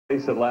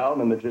race at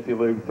Loudon in the Jiffy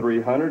Lube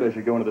 300 as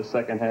you go into the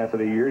second half of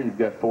the year. You've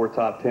got 4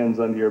 top 10s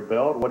under your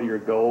belt. What are your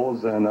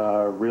goals and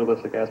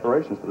realistic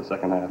aspirations for the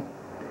second half?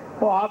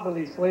 Well,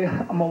 obviously,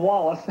 I'm a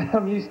Wallace.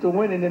 I'm used to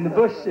winning in the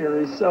Busch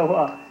Series,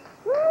 so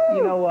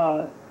you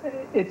know,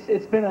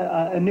 it's been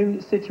a new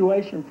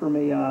situation for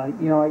me.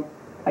 You know,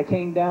 I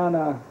came down.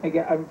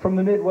 I'm from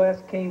the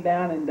Midwest. Came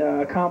down and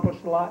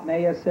accomplished a lot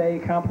in ASA.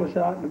 Accomplished a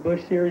lot in the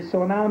Busch Series.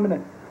 So now I'm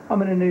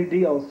in a new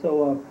deal.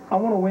 So I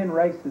want to win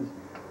races.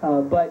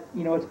 But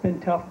you know, it's been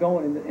tough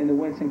going in the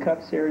Winston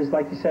Cup Series.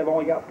 Like you said, I've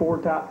only got 4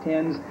 top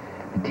 10s.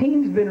 The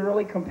team's been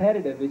really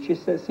competitive. It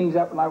just seems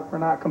like we're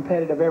not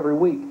competitive every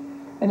week.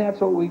 And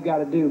that's what we've got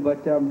to do.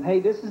 But, hey,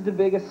 this is the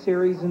biggest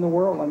series in the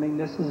world. I mean,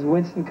 this is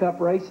Winston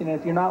Cup racing. And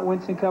if you're not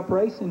Winston Cup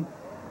racing,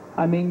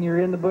 I mean, you're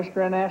in the Busch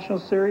Grand National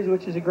Series,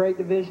 which is a great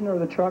division, or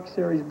the Truck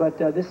Series. But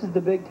this is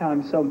the big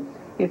time. So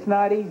it's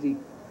not easy.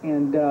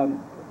 And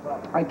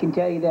I can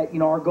tell you that, you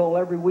know, our goal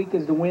every week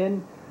is to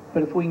win.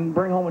 But if we can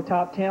bring home a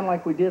top 10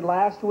 like we did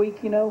last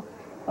week, you know,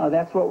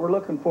 that's what we're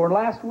looking for.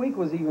 Last week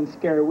was even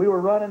scary. We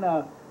were running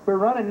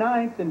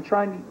 9th and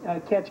trying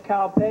to catch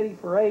Kyle Petty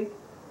for 8th.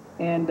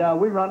 And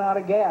we run out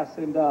of gas,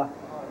 and the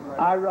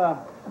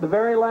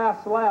very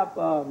last lap,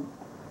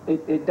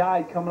 it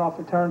died coming off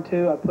of turn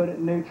 2. I put it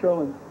in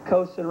neutral and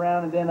coasted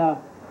around, and then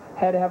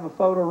had to have a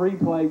photo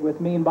replay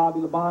with me and Bobby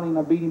Labonte, and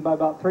I beat him by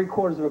about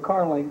 3/4 of a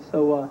car length.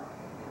 So,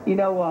 you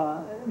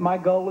know, my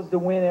goal is to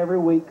win every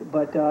week,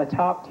 but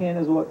top 10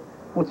 is what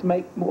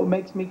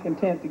makes me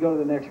content to go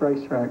to the next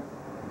racetrack.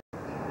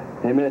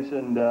 He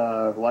mentioned,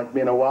 like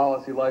being a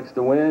Wallace, he likes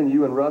to win.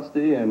 You and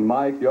Rusty and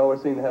Mike, you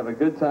always seem to have a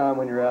good time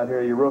when you're out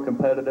here. You're real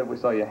competitive. We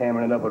saw you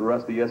hammering it up with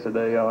Rusty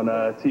yesterday on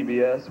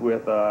TBS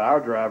with our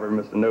driver,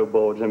 Mr. No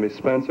Bull, Jimmy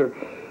Spencer.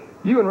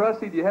 You and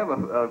Rusty, do you have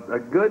a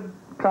good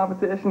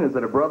competition? Is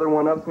it a brother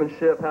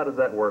one-upsmanship? How does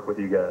that work with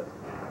you guys?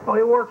 Oh,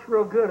 it works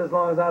real good as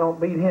long as I don't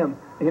beat him.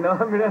 You know,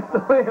 I mean, that's the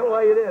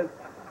way it is.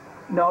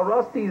 No,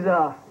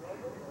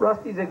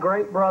 Rusty's a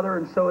great brother,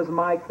 and so is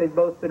Mike. They've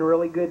both been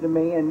really good to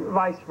me, and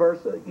vice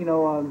versa. You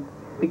know,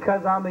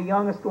 because I'm the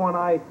youngest one,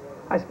 I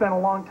spent a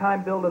long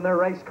time building their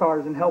race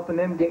cars and helping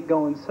them get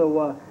going.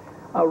 So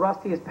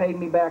Rusty has paid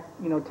me back,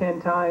 you know, 10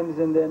 times,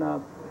 and then,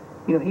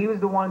 you know, he was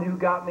the one who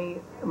got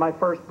me my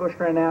first Busch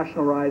Grand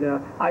National ride.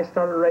 I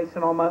started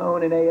racing on my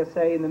own in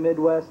ASA in the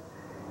Midwest,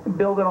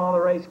 building all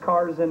the race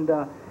cars, and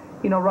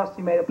you know,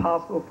 Rusty made it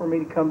possible for me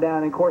to come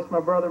down. And, of course, my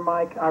brother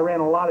Mike, I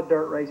ran a lot of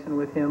dirt racing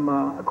with him.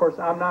 Of course,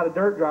 I'm not a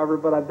dirt driver,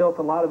 but I built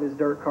a lot of his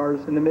dirt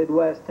cars in the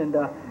Midwest. And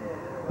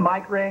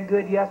Mike ran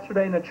good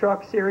yesterday in the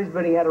Truck Series,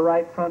 but he had a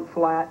right front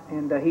flat,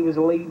 and he was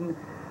leading.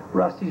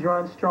 Rusty's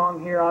running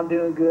strong here. I'm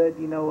doing good.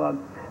 You know,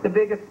 the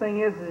biggest thing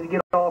is to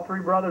get all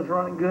 3 brothers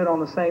running good on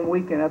the same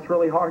weekend. That's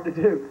really hard to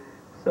do.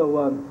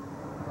 So,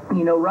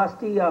 you know,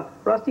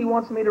 Rusty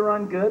wants me to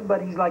run good,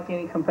 but he's like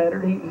any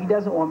competitor. He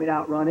doesn't want me to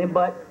outrun him,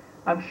 but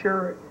I'm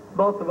sure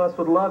both of us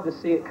would love to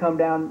see it come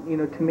down, you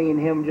know, to me and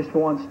him just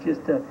once.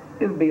 It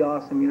would be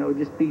awesome, you know,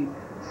 just be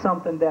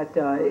something that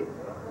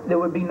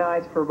would be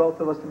nice for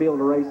both of us to be able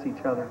to race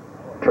each other.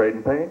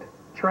 Trading paint?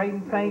 Trading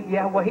paint,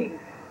 yeah. Well,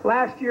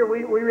 last year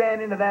we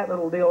ran into that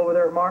little deal over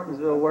there at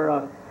Martinsville where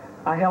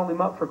I held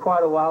him up for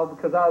quite a while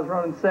because I was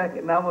running second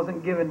and I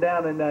wasn't giving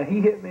down, and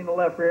he hit me in the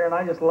left rear, and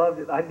I just loved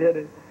it. I did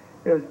it.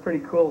 It was pretty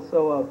cool.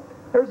 So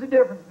there's a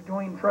difference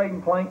between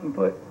trading paint and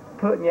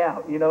putting you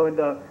out, you know, and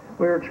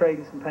we were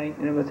trading some paint,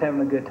 and it was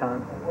having a good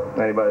time.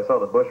 Anybody saw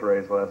the Busch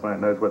race last night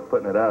knows what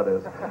putting it out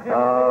is.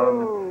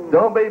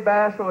 Don't be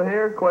bashful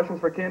here. Questions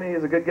for Kenny.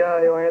 He's a good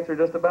guy. He'll answer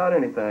just about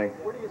anything.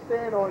 Where do you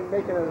stand on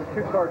making a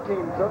 2-car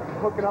team?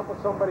 Hooking up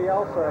with somebody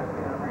else or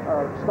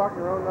starting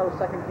your own little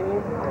second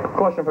team?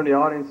 Question from the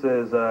audience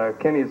is,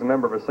 Kenny is a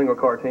member of a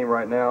single-car team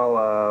right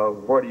now.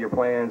 What are your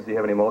plans? Do you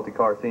have any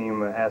multi-car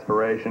team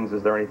aspirations?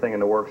 Is there anything in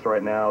the works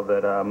right now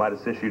that might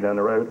assist you down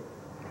the road?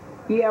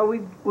 Yeah,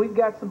 we've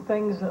got some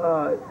things,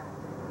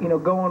 you know,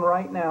 going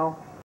right now.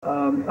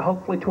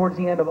 Hopefully towards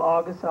the end of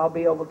August, I'll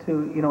be able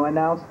to, you know,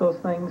 announce those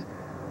things.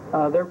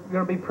 They're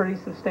going to be pretty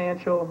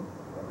substantial,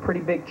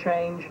 pretty big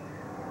change.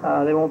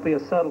 They won't be a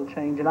subtle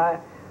change. And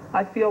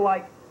I feel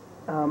like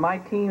my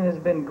team has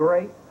been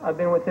great. I've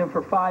been with them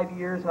for 5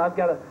 years, and I've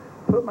got to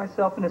put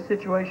myself in a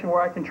situation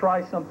where I can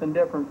try something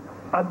different.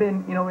 I've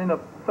been, you know, in the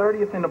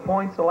 30th in the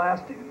points the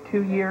last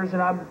 2 years,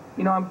 and I'm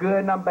good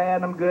and I'm bad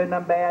and I'm good and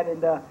I'm bad,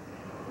 and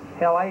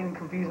hell, I even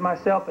confuse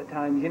myself at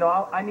times. You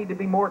know, I need to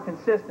be more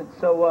consistent.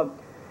 So,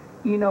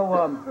 you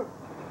know,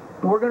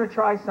 we're going to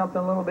try something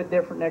a little bit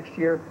different next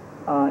year.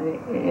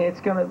 It's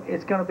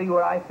gonna be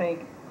what I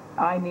think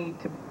I need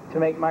to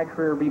make my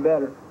career be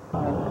better.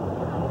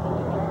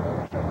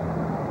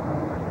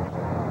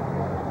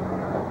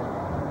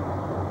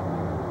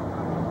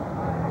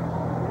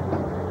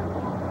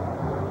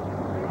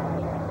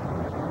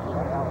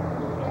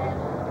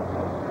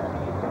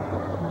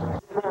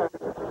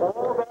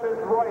 All that is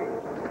right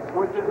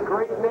with this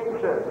great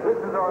nation. This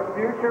is our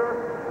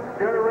future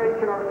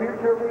generation, our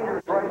future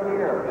leaders right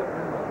here.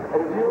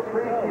 And if you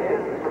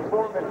appreciate the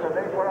performance that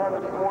they put on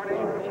this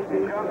morning,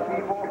 the young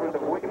people from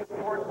the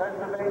Williamsport,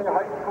 Pennsylvania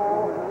High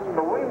School,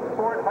 the Williamsport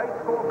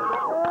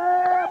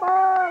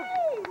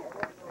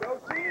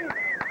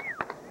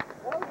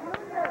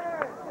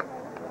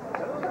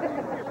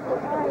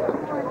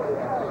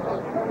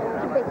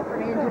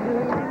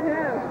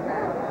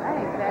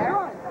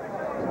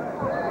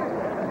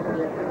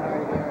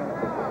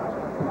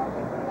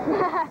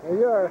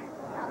You're.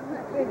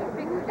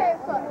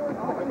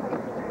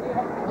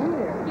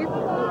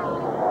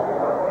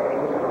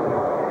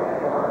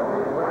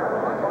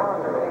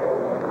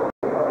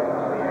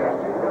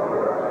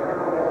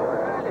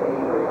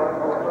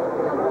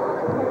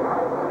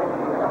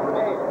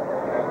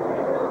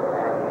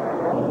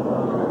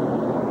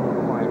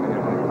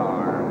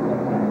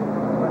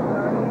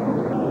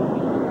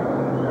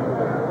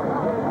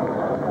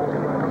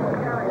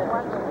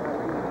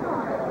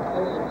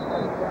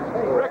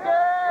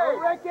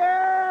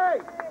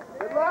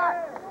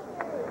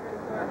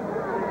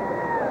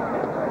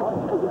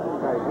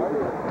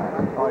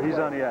 Oh, he's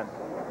on the end.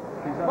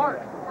 He's on Mark.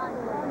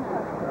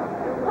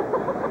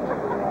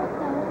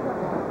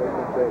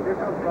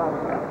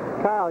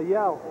 Kyle,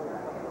 yell.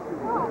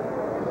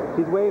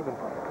 He's waving.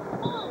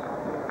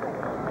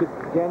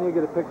 Can you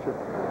get a picture?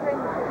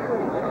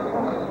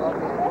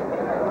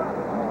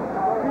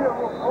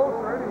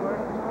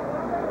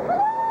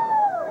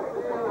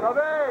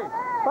 Bobby!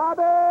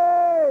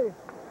 Bobby!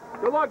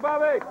 Good luck,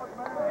 Bobby!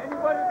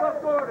 Anybody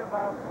but Gordon,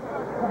 Bob.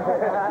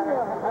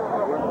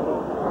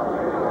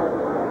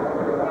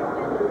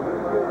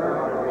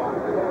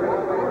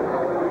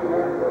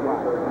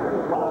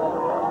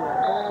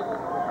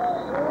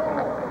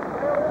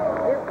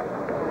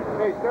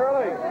 Hey,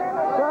 Sterling!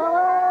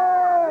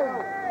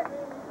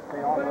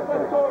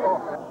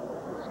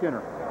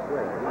 Skinner.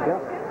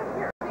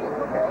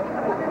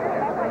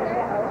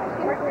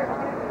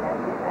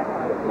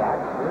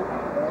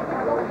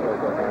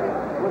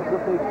 What's the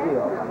big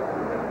deal?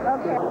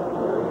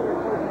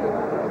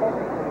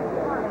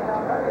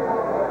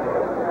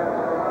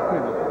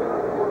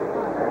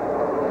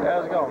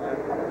 How's it going?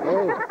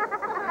 Hey.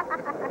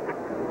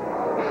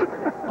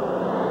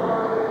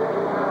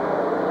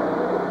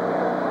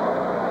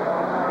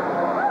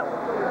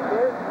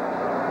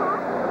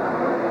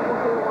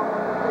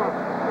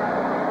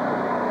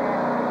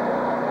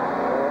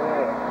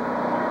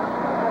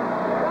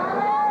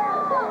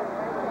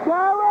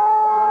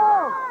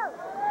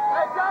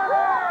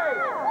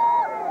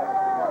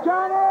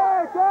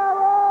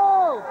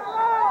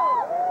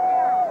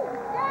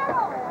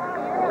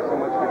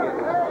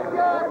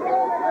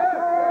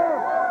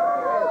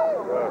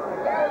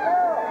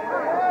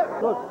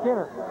 Look,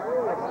 Skinner.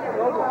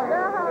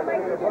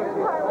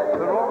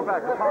 The roller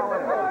back, the piling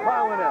in.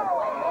 Piling in.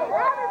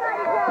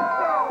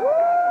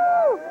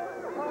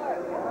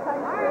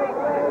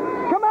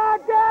 Come on,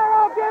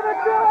 Darryl, give it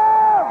to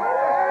him!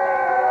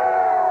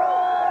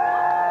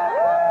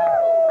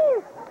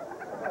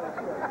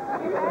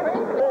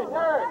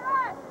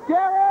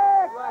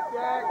 Derek!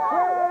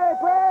 Hey,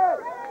 Brett!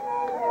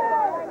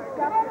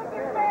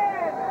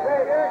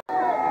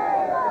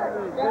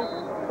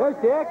 There's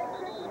Dick.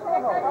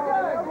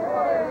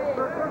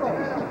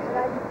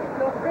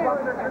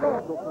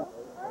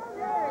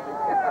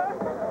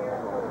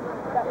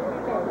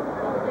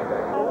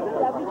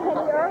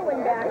 Kenny Irwin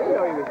back. I didn't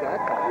know he was that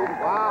tall.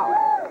 Wow.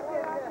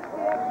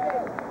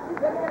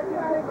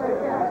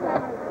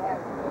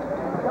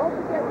 Don't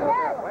forget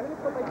that. Why did he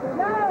put my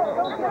No,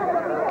 don't forget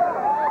that.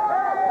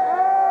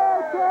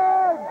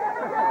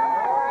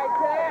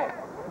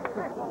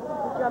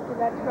 Jump in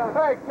that truck.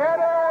 Hey,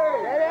 Kenny!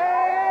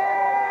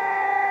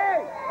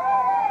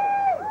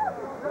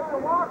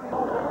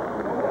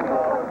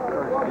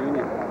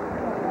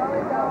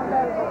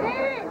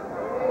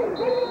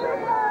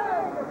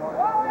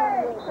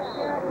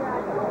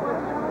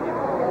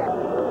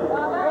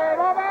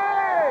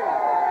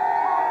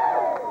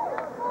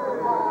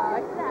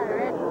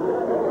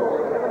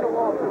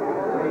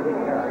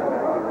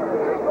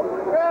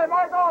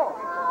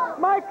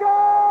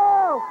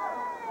 Michael!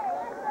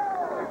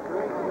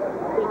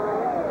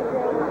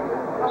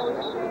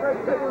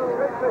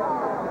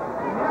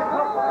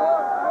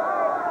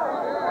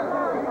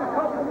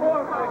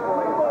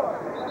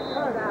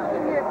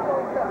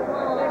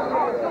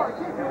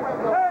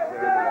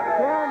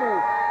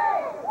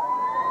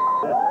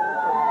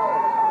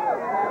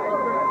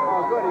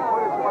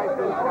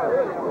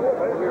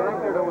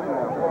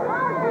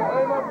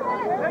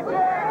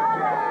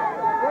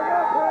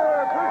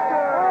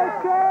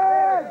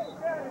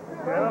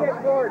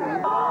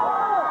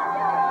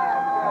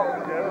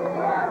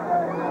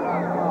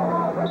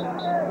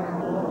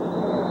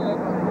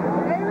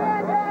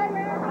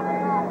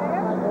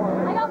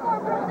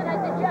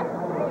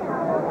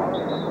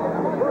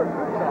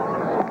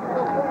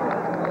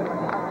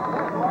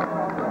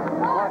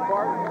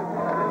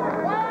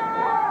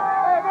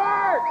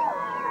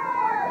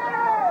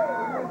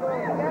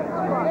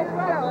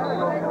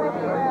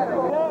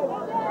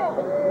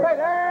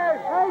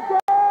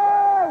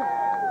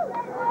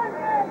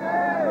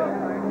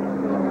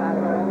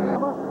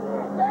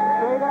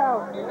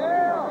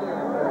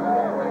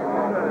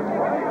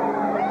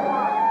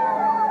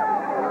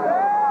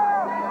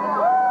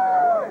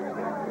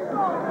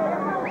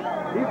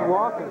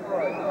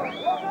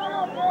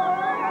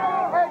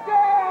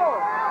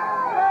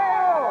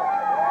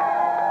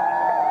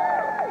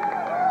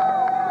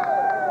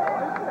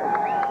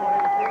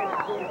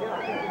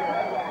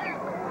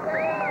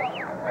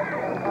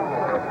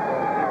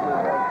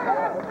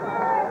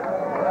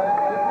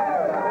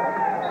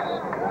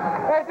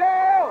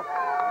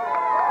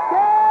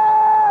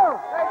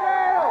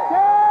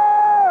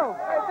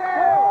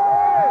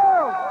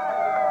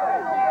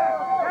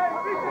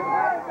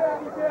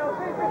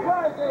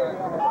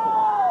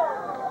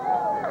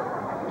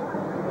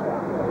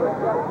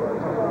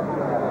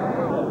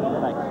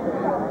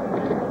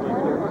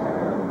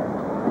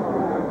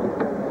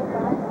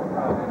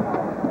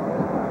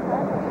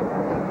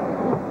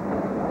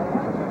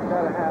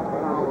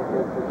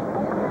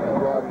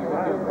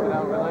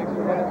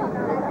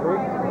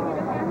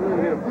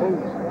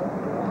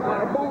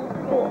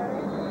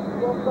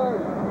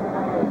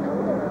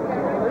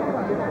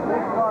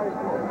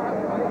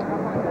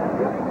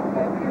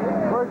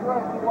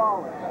 Rusty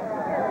Wallace.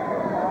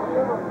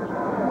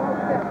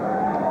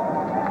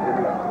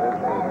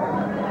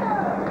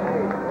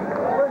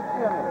 Where's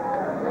Jimmy?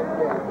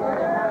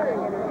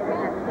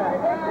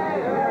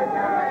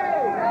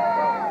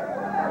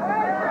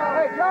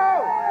 Hey, Joe!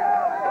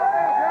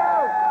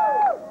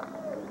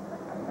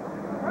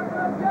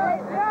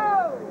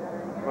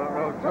 Front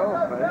row Joe,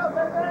 man.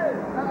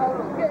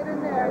 Get in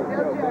there.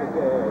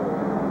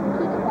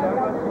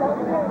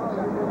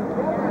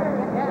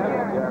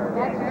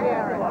 That's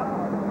Jared.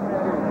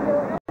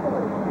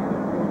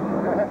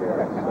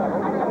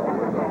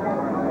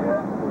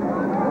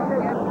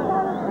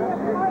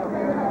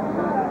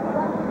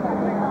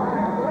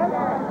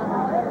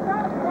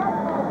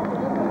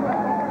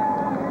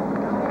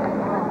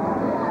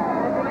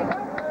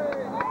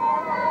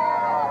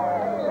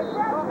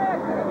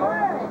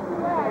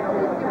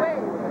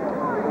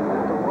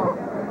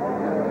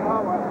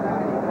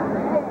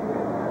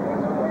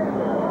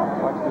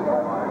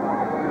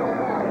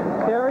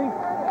 Terry?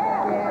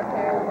 Yeah,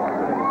 Terry.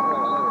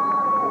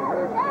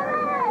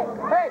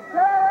 Hey,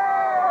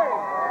 Terry!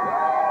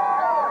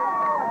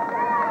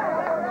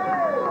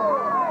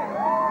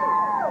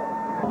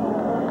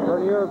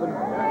 Ernie Urban.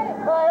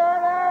 Hey,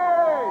 Ernie!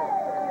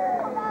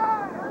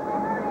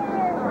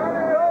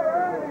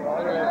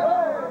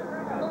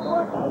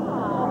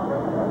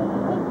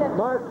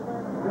 Mark.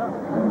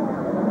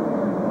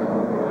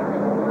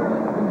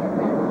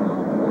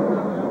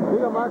 Here you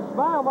go, Mark.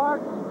 Smile,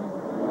 Mark.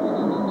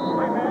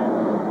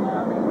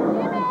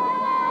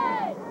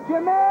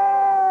 Jimmy!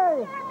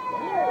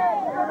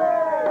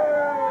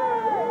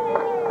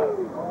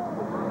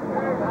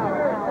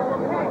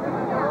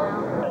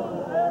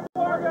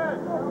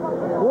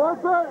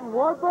 Warburton,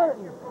 Warburton.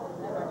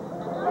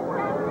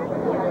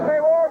 Hey,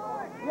 Ward.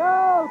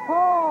 Yo,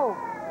 pole.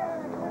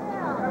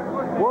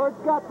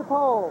 Ward's got the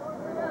pole.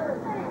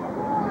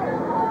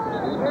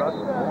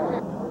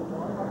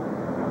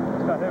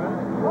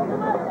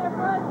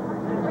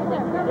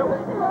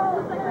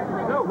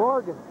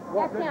 Morgan.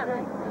 That's him.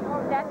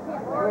 That's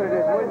him. There it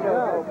is,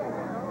 window.